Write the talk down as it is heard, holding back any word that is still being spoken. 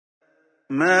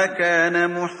ما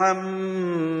كان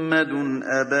محمد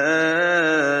أبا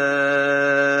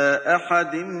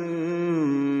أحد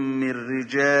من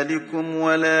رجالكم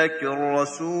ولكن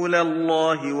رسول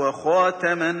الله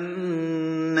وخاتم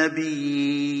النبيين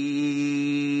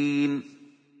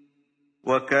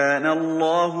وكان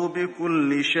الله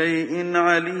بكل شيء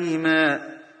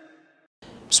عليما.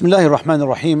 بسم الله الرحمن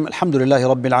الرحيم. الحمد لله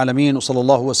رب العالمين، وصلى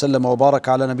الله وسلم وبارك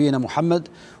على نبينا محمد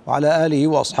وعلى آله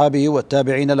وأصحابه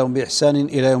والتابعين لهم بإحسان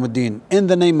إلى يوم الدين. In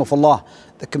the name of Allah,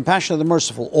 the compassionate, the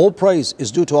merciful, all praise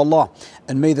is due to Allah,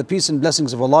 and may the peace and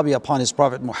blessings of Allah be upon His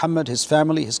Prophet Muhammad, his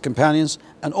family, his companions,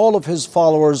 and all of his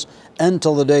followers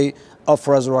until the day of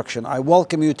resurrection. I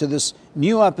welcome you to this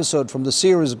new episode from the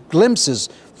series Glimpses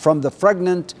from the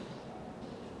Pregnant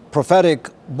Prophetic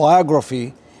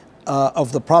Biography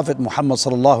of the Prophet Muhammad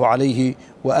sallallahu alaihi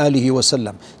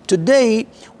wasallam. Today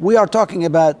we are talking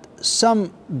about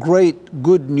some great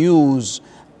good news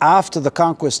after the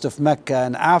conquest of Mecca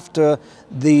and after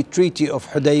the Treaty of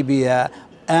Hudaybiyah,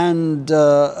 and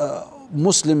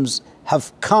Muslims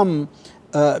have come,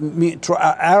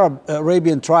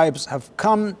 Arabian tribes have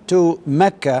come to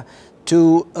Mecca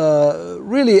to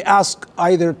really ask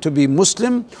either to be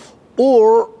Muslim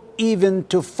or even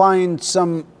to find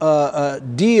some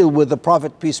deal with the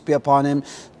Prophet, peace be upon him,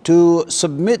 to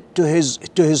submit to his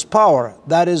power.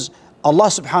 That is, Allah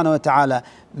subhanahu wa ta'ala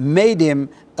made him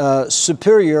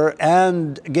superior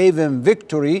and gave him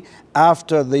victory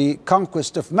after the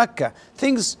conquest of Mecca.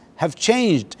 Things have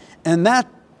changed, and that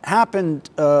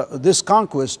happened, this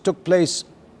conquest took place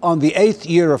on the 8th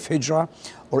year of Hijrah,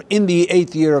 or in the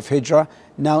 8th year of Hijrah.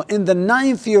 Now in the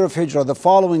 9th year of Hijrah, the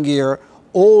following year,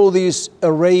 all these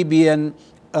Arabian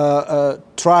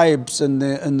tribes and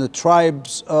the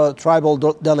tribal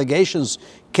delegations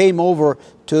came over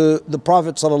to the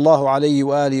Prophet sallallahu alaihi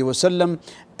wasallam,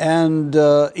 and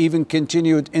even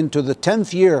continued into the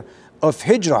 10th year of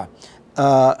Hijrah.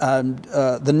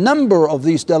 The number of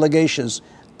these delegations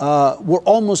were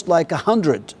almost like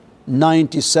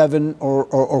 197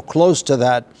 or close to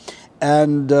that,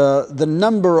 and the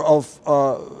number of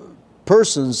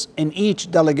persons in each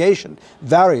delegation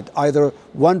varied, either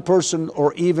one person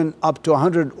or even up to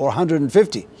 100 or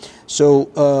 150. So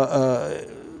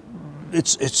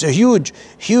it's a huge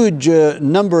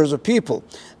numbers of people.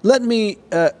 Let me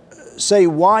say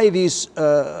why these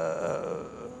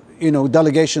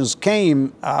delegations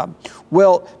came.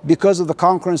 Well, because of the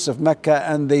conquest of Mecca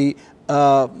and the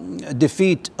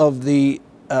defeat of the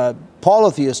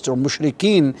polytheists or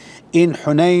mushrikeen in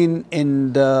Hunayn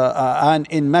and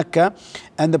in Mecca,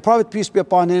 and the Prophet, peace be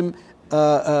upon him,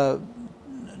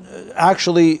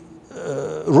 actually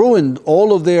ruined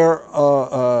all of their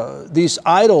these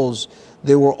idols.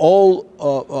 They were all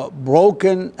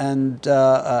broken and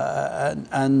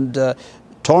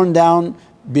torn down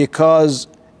because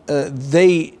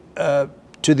they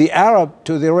to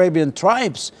the Arabian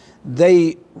tribes,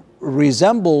 they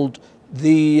resembled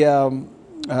the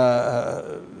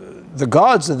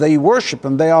gods that they worship,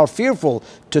 and they are fearful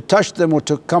to touch them or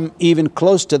to come even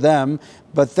close to them.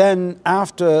 But then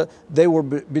after they were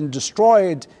been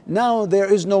destroyed, now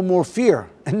there is no more fear,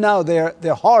 and now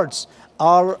their hearts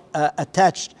are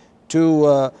attached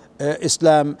to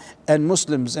Islam and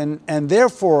Muslims, and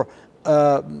therefore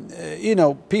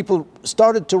people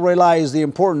started to realize the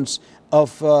importance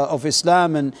of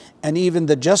Islam and even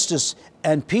the justice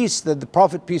and peace that the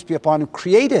Prophet, peace be upon him,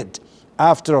 created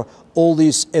after all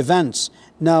these events.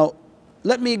 Now,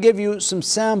 let me give you some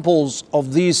samples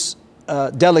of these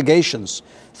delegations.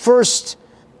 First,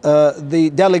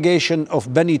 the delegation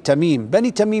of Bani Tamim.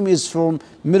 Bani Tamim is from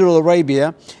Middle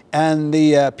Arabia, and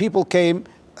the people came,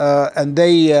 and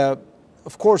they,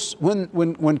 of course,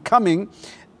 when coming,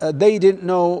 they didn't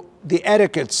know the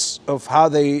etiquettes of how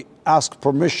they ask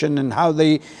permission and how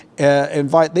they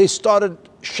invite. They started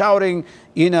shouting,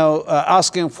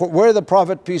 asking for where the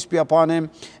Prophet, peace be upon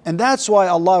him. And that's why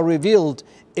Allah revealed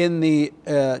in the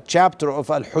chapter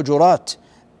of Al-Hujurat,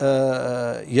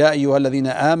 يا أيها الذين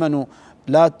آمنوا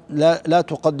لا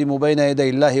تقدموا بين يدي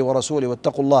الله ورسوله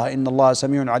واتقوا الله إن الله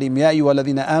سميع عليم. يا أيها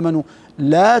الذين آمنوا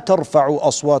لا ترفعوا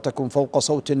أصواتكم فوق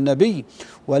صوت النبي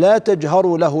ولا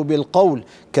تجهروا له بالقول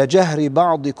كجهر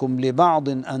بعضكم لبعض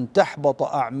أن تحبط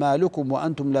أعمالكم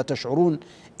وأنتم لا تشعرون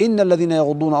إن الذين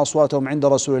يغضون أصواتهم عند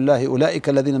رسول الله أولئك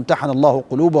الذين امتحن الله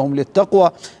قلوبهم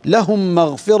للتقوى لهم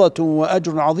مغفرة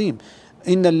وأجر عظيم.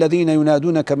 إن الذين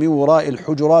ينادونك من وراء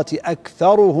الحجرات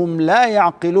أكثرهم لا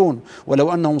يعقلون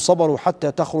ولو أنهم صبروا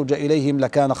حتى تخرج إليهم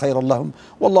لكان خيرا لهم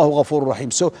والله غفور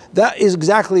رحيم. So that is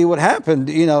exactly what happened.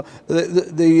 You know,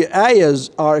 the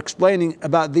ayahs are explaining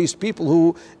about these people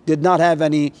who did not have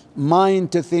any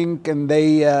mind to think, and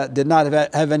they did not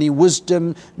have any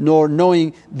wisdom nor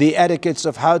knowing the etiquettes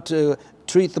of how to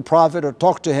treat the Prophet or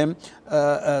talk to him.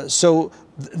 So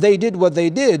they did what they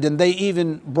did, and they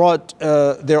even brought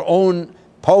their own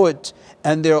poet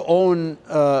and their own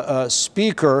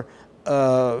speaker.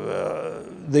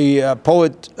 The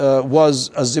poet was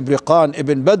Az-Zibriqan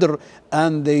ibn Badr,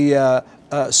 and the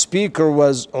speaker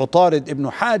was Utarid ibn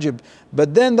Hajib.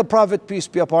 But then the Prophet, peace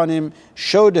be upon him,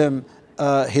 showed him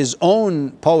his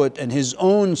own poet and his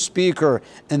own speaker,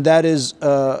 and that is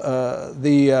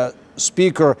the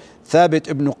speaker Thabit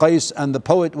ibn Qais, and the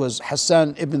poet was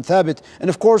Hassan ibn Thabit. And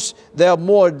of course, they are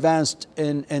more advanced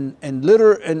in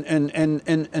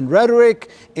rhetoric,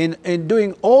 in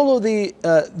doing all of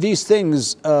these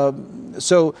things.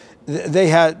 So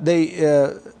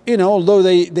you know, although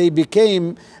they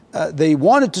became, they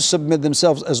wanted to submit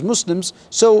themselves as Muslims,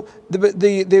 so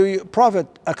the Prophet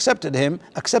accepted them.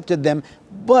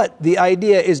 But the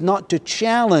idea is not to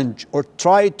challenge or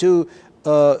try to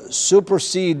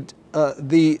supersede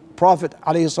the Prophet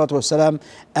ﷺ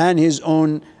and his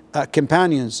own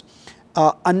companions.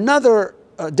 Another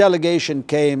delegation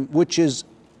came, which is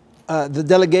the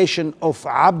delegation of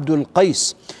Abdul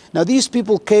Qais. Now these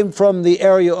people came from the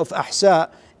area of Ahsa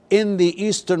in the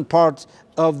eastern part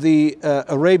of the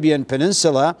Arabian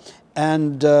Peninsula,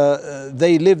 and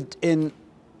they lived in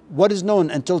what is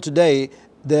known until today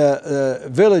the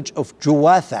village of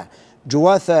Juwatha.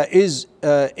 Juwatha is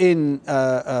in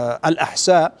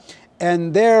Al-Ahsa,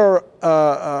 and their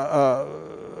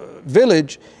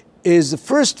village is the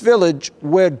first village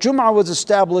where Jum'ah was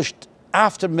established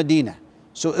after Medina.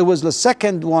 So it was the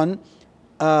second one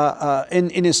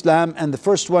in Islam, and the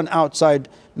first one outside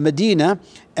Medina.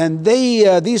 And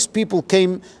these people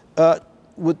came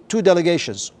with two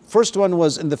delegations. First one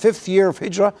was in the 5th year of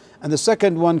Hijrah, and the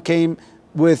second one came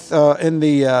with in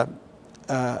the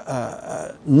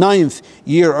 9th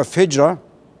year of Hijrah.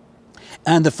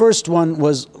 And the first one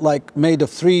was like made of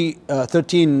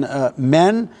 13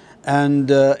 men,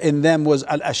 and in them was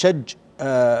Al-Ashaj,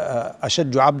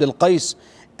 Ashaj Abdul Qais,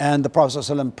 and the Prophet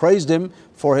ﷺ praised him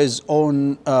for his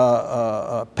own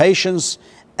patience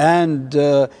and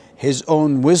his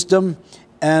own wisdom.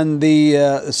 And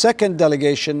the second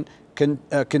delegation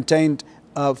contained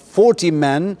 40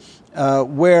 men,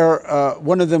 where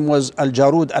one of them was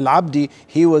Al-Jarud Al-Abdi.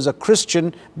 He was a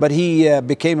Christian, but he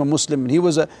became a Muslim. He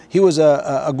was a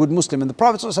good Muslim. And the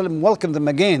Prophet ﷺ welcomed them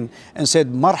again and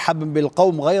said, "Marhaban bil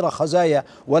qawm ghayra khazaya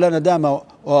wala nadama."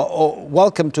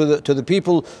 Welcome to the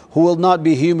people who will not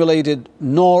be humiliated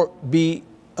nor be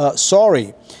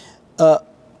sorry.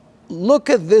 Look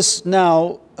at this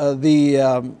now,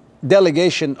 the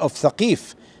delegation of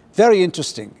Thaqif. Very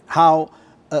interesting how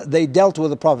they dealt with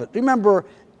the Prophet. Remember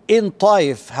in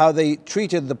Taif how they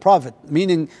treated the Prophet,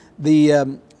 meaning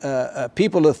the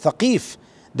people of Thaqif.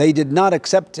 They did not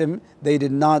accept him, they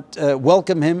did not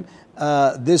welcome him.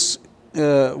 This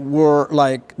were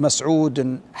like Mas'ud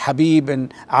and Habib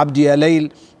and Abdi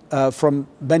Alayl from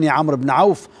Bani Amr ibn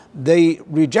Auf. They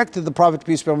rejected the Prophet,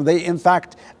 peace be upon him. They in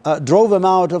fact drove him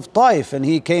out of Taif, and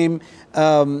he came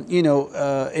you know,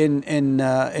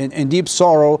 in deep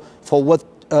sorrow for what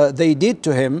they did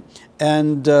to him.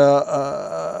 And he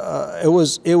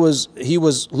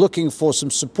was looking for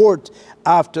some support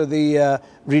after the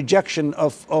rejection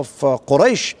of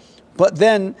Quraysh. But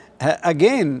then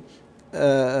again,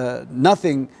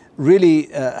 nothing really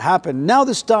happened. Now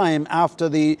this time, after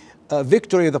the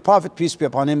victory of the Prophet, peace be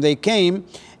upon him, they came,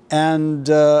 and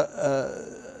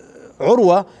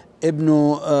Urwa ibn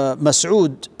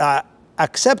Mas'ud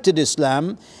accepted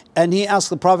Islam, and he asked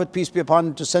the Prophet, peace be upon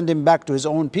him, to send him back to his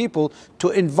own people, to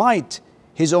invite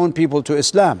his own people to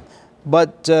Islam.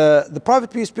 But the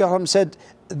Prophet, peace be upon him, said,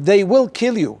 "They will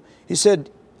kill you." He said,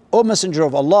 "O Messenger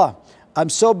of Allah, I'm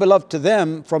so beloved to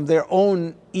them from their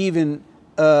own even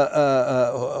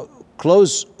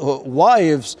close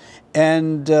wives,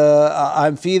 and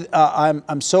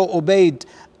I'm so obeyed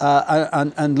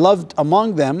and loved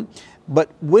among them." But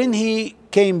when he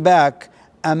came back,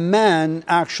 a man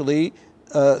actually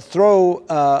throw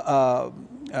a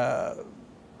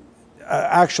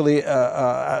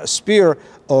spear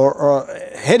or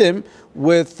hit him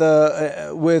with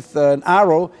an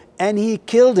arrow, and he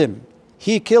killed him.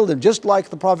 He killed him, just like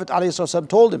the Prophet ﷺ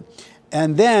told him.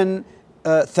 And then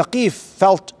Thaqif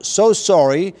felt so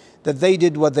sorry that they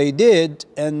did what they did,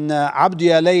 and Abdi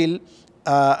Alayl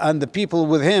and the people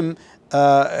with him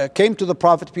came to the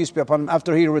Prophet, peace be upon him,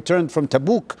 after he returned from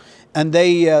Tabuk, and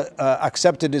they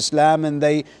accepted Islam,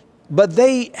 but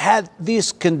they had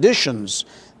these conditions.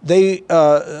 They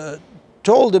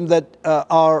told him that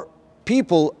our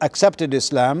people accepted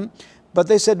Islam, but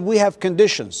they said, we have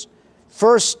conditions.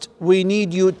 First, we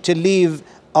need you to leave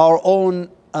our own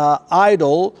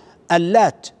idol,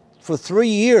 Allat, for 3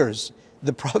 years.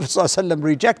 The Prophet ﷺ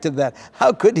rejected that.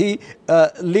 How could he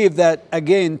leave that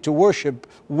again to worship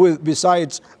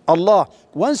besides Allah?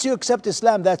 Once you accept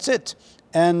Islam, that's it.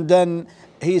 And then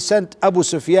he sent Abu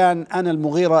Sufyan and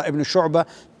Al-Mughira ibn Shu'bah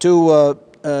to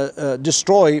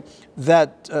destroy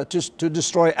that, to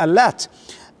destroy Allat.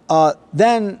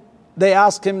 Then they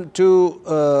asked him to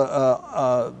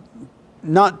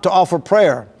not to offer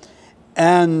prayer,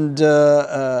 and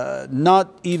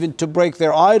not even to break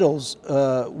their idols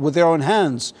with their own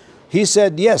hands. He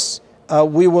said, yes,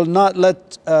 we will not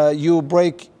let you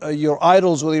break your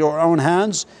idols with your own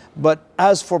hands, but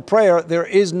as for prayer, there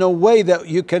is no way that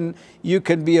you can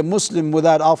be a Muslim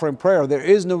without offering prayer. There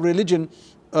is no religion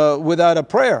without a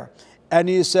prayer. And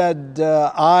he said,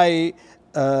 they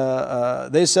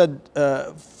said,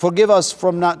 forgive us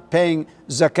from not paying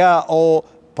zakah or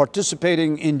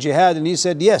participating in jihad. And he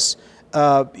said, yes,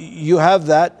 you have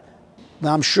that.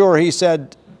 I'm sure, he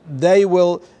said, they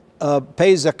will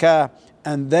pay zakah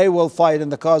and they will fight in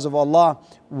the cause of Allah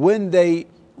when they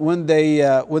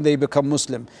become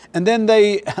Muslim. And then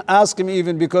they ask him,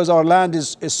 even because our land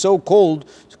is so cold,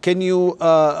 can you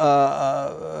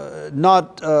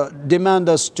not demand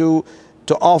us to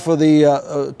offer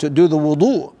to do the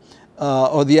wudu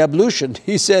or the ablution?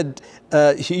 He said,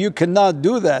 you cannot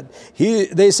do that.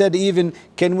 They said, even,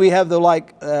 can we have the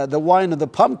wine of the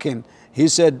pumpkin? He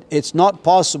said, it's not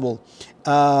possible.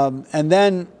 And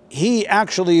then he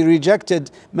actually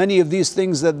rejected many of these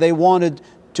things that they wanted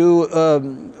to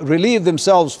relieve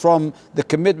themselves from the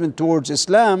commitment towards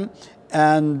Islam.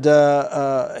 And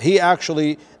he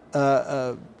actually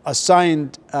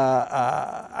assigned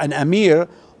an Amir,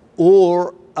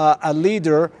 or a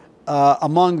leader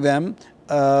among them,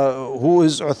 who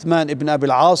is Uthman ibn Abi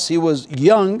al-As. He was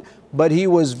young, but he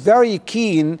was very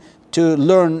keen to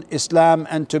learn Islam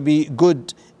and to be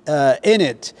good in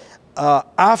it.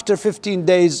 After 15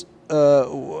 days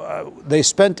they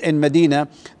spent in Medina,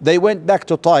 they went back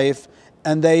to Taif,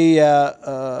 and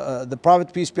the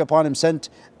Prophet, peace be upon him, sent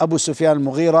Abu Sufyan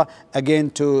al-Mughira again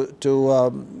to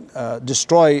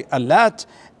destroy Allat.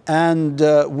 And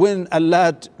when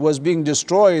Allat was being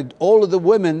destroyed, all of the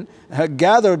women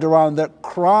gathered around there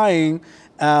crying,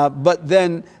 but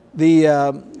then the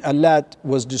Allat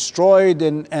was destroyed,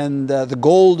 and the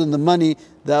gold and the money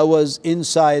that was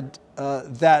inside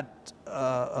that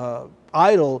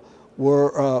idol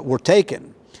were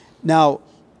taken. Now,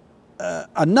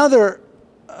 another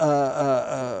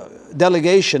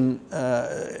delegation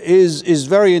is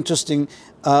very interesting.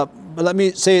 But let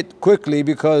me say it quickly,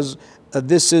 because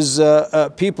this is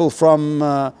people from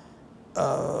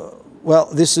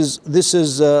this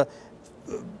is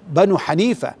Banu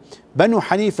Hanifa. Banu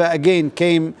Hanifa again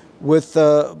came with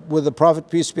the Prophet,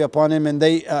 peace be upon him, and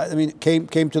they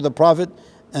came to the Prophet,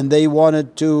 and they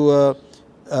wanted to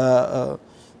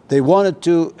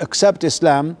accept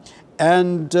Islam.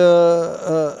 And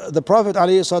the Prophet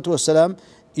ﷺ,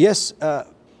 yes,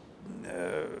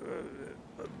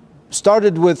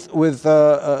 started with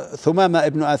Thumama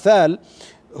ibn Athal,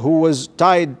 who was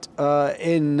tied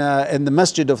in the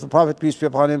masjid of the Prophet, peace be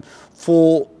upon him,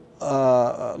 for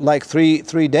like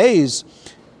three days.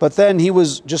 But then he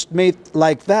was just made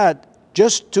like that,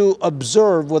 just to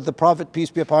observe what the Prophet, peace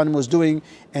be upon him, was doing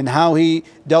and how he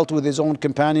dealt with his own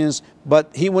companions.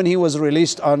 But when he was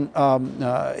released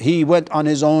he went on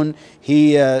his own.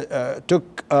 He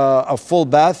took a full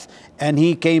bath, and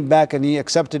he came back and he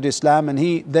accepted Islam, and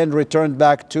he then returned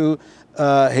back to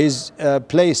his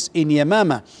place in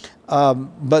Yamama.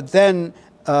 But then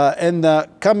in the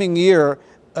coming year,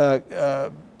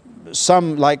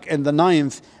 some, like in the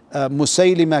 9th,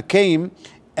 Musaylima came,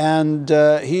 and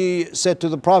he said to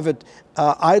the Prophet,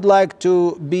 I'd like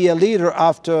to be a leader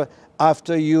after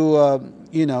you.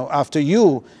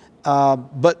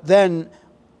 But then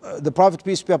the Prophet,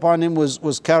 peace be upon him,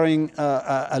 was carrying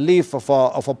a leaf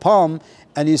of a palm,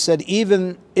 and he said,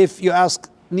 even if you ask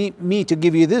me to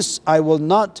give you this, I will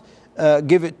not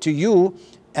give it to you,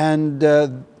 and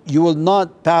you will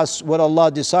not pass what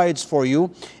Allah decides for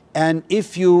you. And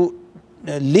if you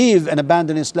leave and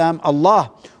abandon Islam,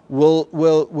 Allah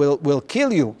will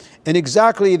kill you. And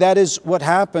exactly that is what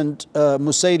happened.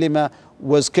 Musaylima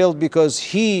was killed because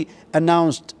he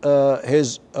announced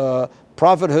his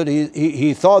prophethood.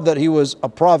 He thought that he was a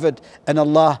prophet, and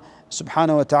Allah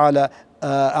subhanahu wa ta'ala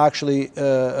actually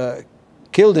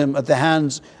killed him at the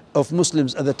hands of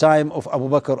Muslims at the time of Abu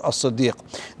Bakr as-Siddiq.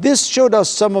 This showed us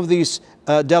some of these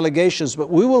delegations, but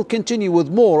we will continue with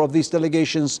more of these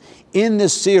delegations in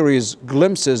this series,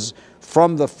 Glimpses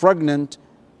from the Pregnant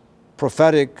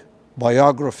Prophetic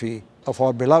Biography of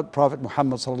our beloved Prophet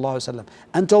Muhammad sallallahu alaihi wasallam.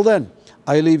 Until then,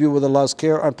 I leave you with Allah's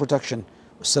care and protection.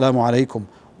 Assalamu alaikum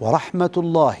wa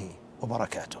rahmatullahi wa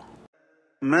barakatuh.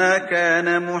 ما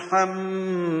كان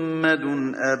محمد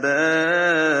أبا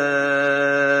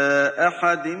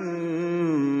أحد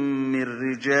من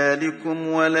رجالكم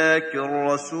ولكن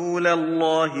رسول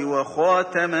الله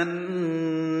وخاتم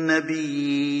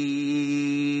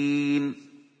النبيين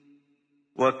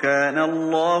وكان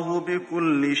الله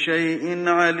بكل شيء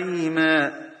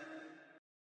عليما